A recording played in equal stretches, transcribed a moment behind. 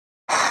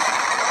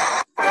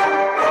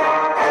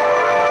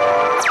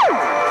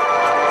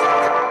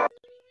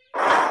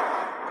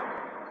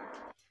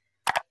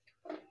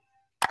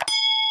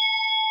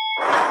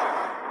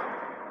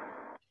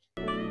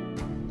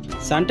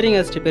Centring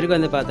அடிச்சிட்ட பிறகு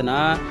வந்து பார்த்தோன்னா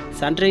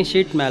சென்ட்ரிங்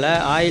ஷீட் மேலே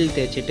ஆயில்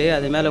தேய்ச்சிட்டு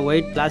அது மேலே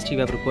ஒயிட் பிளாஸ்டிக்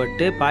பேப்பர்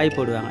போட்டு பாய்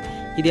போடுவாங்க.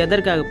 இது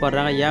எதற்காக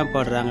போடுறாங்க, ஏன்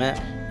போடுறாங்க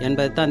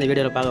என்பதை தான் அந்த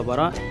வீடியோவில் பார்க்க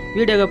போகிறோம்.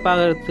 வீடியோவை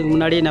பார்க்குறதுக்கு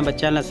முன்னாடி நம்ம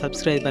சேனலை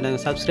சப்ஸ்கிரைப்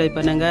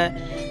பண்ணுங்கள்.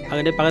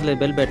 அங்கிட்டே பக்கத்தில்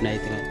பெல் பட்டன்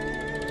அழுத்துங்க.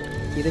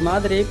 இது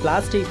மாதிரி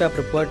பிளாஸ்டிக்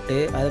பேப்பர் போட்டு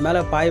அது மேலே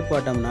பாய்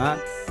போட்டோம்னா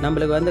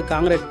நம்மளுக்கு வந்து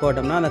காங்கிரீட்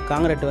போட்டோம்னா அந்த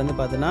காங்கிரீட் வந்து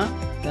பார்த்தோன்னா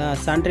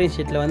சென்ட்ரிங்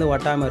ஷீட்டில் வந்து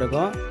ஒட்டாமல்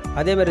இருக்கும்.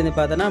 அதே மாதிரி வந்து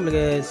பார்த்தோன்னா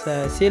நம்மளுக்கு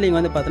சீலிங்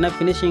வந்து பார்த்தோன்னா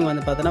ஃபினிஷிங்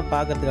வந்து பார்த்தோன்னா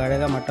பார்க்குறதுக்கு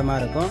அழகாக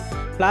மட்டமாக இருக்கும்.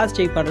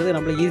 பிளாஸ்டிக் பண்ணுறது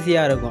நம்மளுக்கு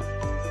ஈஸியாக இருக்கும்.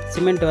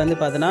 சிமெண்ட் வந்து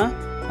பார்த்தோன்னா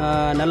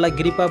நல்லா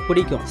கிரிப்பாக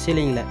பிடிக்கும்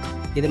சீலிங்கில்.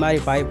 இது மாதிரி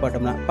பாய்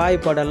போட்டோம்னா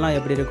பாய் போட்டெல்லாம்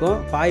எப்படி இருக்கும்,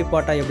 பாய்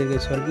போட்டால் எப்படி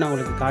இருக்குன்னு சொல்லிட்டு நான்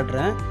உங்களுக்கு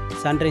காட்டுறேன்.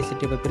 சென்ட்ரிங்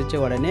ஷீட் இப்போ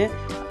பிரித்த உடனே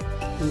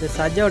இந்த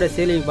சஜ்ஜாவோட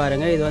சீலிங்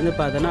பாருங்கள். இது வந்து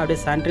பார்த்தோன்னா அப்படியே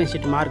சென்ட்ரிங்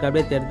ஷீட் மார்க்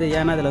அப்படியே தெரியுது.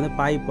 ஏன்னா அதில் வந்து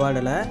பாய்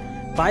போடலை.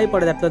 பாய்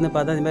போடுற இடத்துல வந்து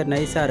பார்த்தா இந்த மாதிரி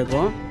நைஸாக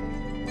இருக்கும்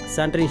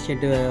சென்ட்ரிங்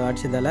ஷீட்டு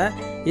அடிச்சதால்.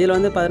 இதில்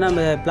வந்து பார்த்தோன்னா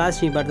நம்ம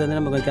பிளாஸ்டிக் படுறது வந்து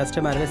நமக்கு கொஞ்சம்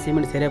கஷ்டமாக இருக்குது.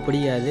 சிமெண்ட் சரியாக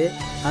பிடிக்காது.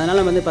 அதனால்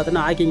நம்ம வந்து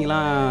பார்த்தோன்னா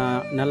ஆக்கிங்கெலாம்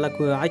நல்லா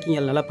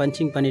ஆக்கிங்கள் நல்லா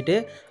பஞ்சிங் பண்ணிவிட்டு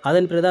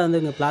அதன் பிறகு தான்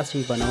வந்து இங்கே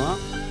பிளாஸ்டிக் பண்ணுவோம்.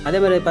 அதே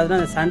மாதிரி பார்த்தோன்னா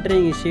அந்த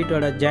சென்ட்ரிங்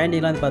ஷீட்டோட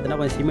ஜாயிண்டிங்லாம் வந்து பார்த்தோன்னா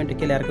கொஞ்சம் சிமெண்ட்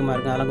கீழே இறக்கமாக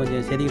இருக்கும். அதெல்லாம்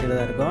கொஞ்சம் செதுக்கிட்டு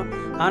தான் இருக்கும்.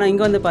 ஆனால்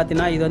இங்கே வந்து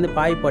பார்த்தீங்கன்னா இது வந்து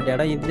பாய் போட்ட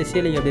இடம். இந்த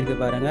சீலிங் எப்படி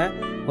இருக்குது பாருங்கள்,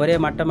 ஒரே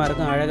மட்டமாக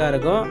இருக்கும், அழகாக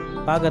இருக்கும்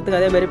பார்க்குறதுக்கு.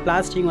 அதே மாதிரி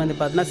பிளாஸ்டிக் வந்து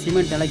பார்த்தோன்னா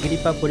சிமெண்ட் நல்லா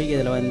கிரிப்பாக பிடிக்கும்.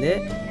 இதில் வந்து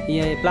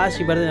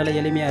பிளாஸ்டிக் பண்ணுறது நல்லா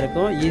எளிமையாக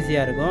இருக்கும்,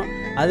 ஈஸியாக இருக்கும்.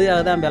 அதுக்காக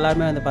தான் நம்ம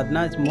எல்லாருமே வந்து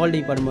பார்த்தோன்னா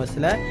மோல்டிங் பண்ணும்போது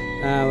சில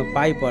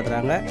பாய்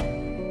போடுறாங்க.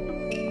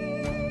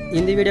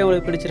 இந்த வீடியோ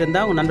உங்களுக்கு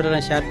பிடிச்சிருந்தா உங்கள்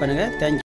நண்பர்களெலாம் ஷேர் பண்ணுங்கள். தேங்க்யூ.